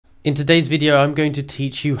In today's video, I'm going to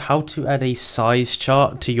teach you how to add a size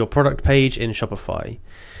chart to your product page in Shopify.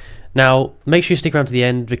 Now, make sure you stick around to the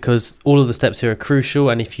end because all of the steps here are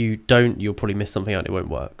crucial, and if you don't, you'll probably miss something out and it won't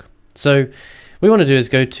work. So what we want to do is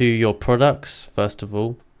go to your products, first of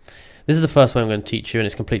all. This is the first way I'm going to teach you, and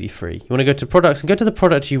it's completely free. You want to go to products and go to the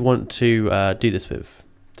product you want to do this with.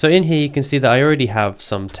 So in here, you can see that I already have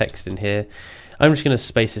some text in here. I'm just going to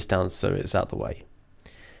space this down so it's out the way.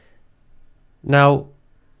 Now,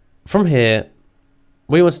 from here,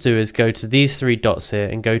 what you want to do is go to these three dots here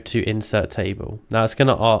and go to insert table. Now it's going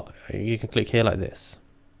to, you can click here like this.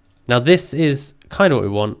 Now this is kind of what we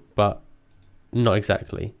want, but not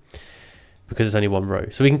exactly, because it's only one row.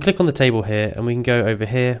 So we can click on the table here and we can go over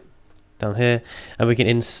here, down here, and we can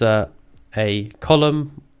insert a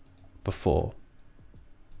column before.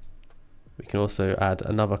 We can also add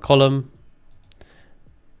another column,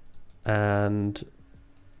 and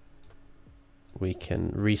we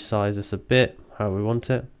can resize this a bit how we want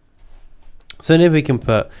it. So then we can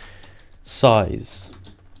put size,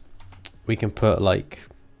 we can put like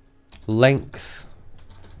length,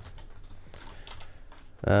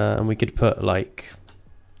 and we could put like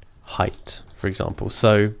height, for example.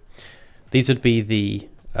 So these would be the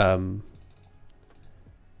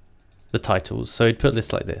titles. So we'd put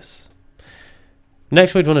this like this.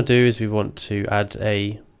 Next, what we'd want to do is we want to add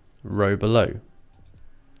a row below.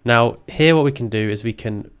 Now here what we can do is we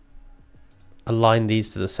can align these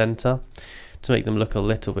to the center to make them look a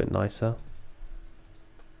little bit nicer.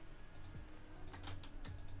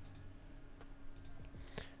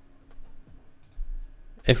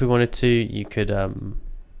 If we wanted to, you could do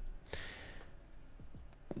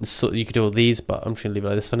all these, but I'm just gonna leave it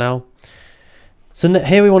like this for now. So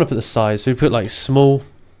here we want to put the size. So we put like small,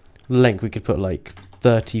 length we could put like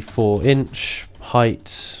 34 inch,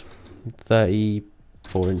 height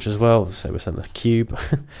 34 inch as well, so we're setting a cube.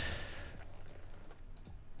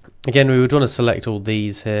 Again, we would want to select all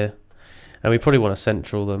these here, and we probably want to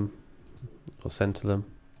central them or center them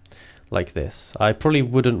like this. I probably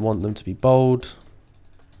wouldn't want them to be bold.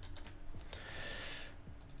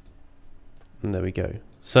 And there we go.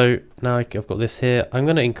 So now I've got this here. I'm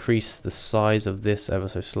going to increase the size of this ever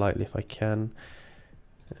so slightly if I can.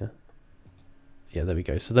 Yeah, there we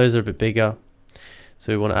go. So those are a bit bigger.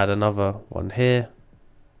 So we want to add another one here,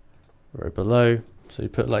 row below. So you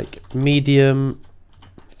put like medium,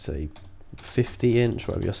 say 50 inch,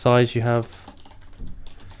 whatever your size you have,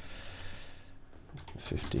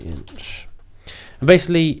 50 inch. And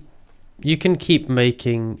basically you can keep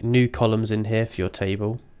making new columns in here for your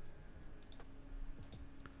table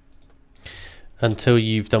until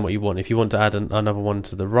you've done what you want. If you want to add another one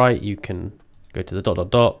to the right, you can go to the dot dot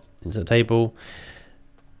dot, insert table,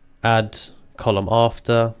 add column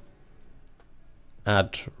after,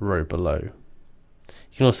 add row below.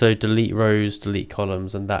 You can also delete rows, delete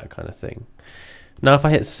columns, and that kind of thing. Now if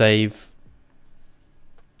I hit save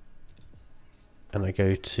and I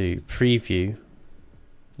go to preview,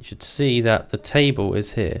 you should see that the table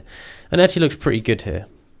is here, and it actually looks pretty good here.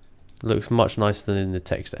 It looks much nicer than in the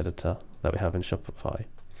text editor that we have in Shopify.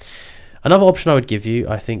 Another option I would give you,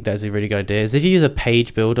 I think that is a really good idea, is if you use a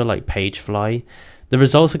page builder like Pagefly, the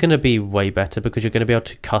results are going to be way better because you're going to be able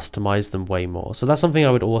to customize them way more. So that's something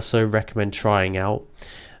I would also recommend trying out,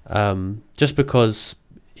 just because,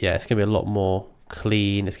 yeah, it's going to be a lot more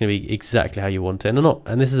clean. It's going to be exactly how you want it,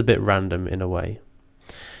 and this is a bit random in a way.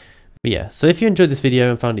 But yeah, so if you enjoyed this video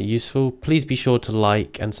and found it useful, please be sure to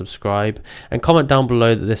like and subscribe, and comment down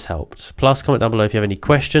below that this helped. Plus, comment down below if you have any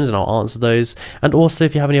questions and I'll answer those, and also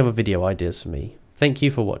if you have any other video ideas for me. Thank you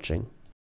for watching.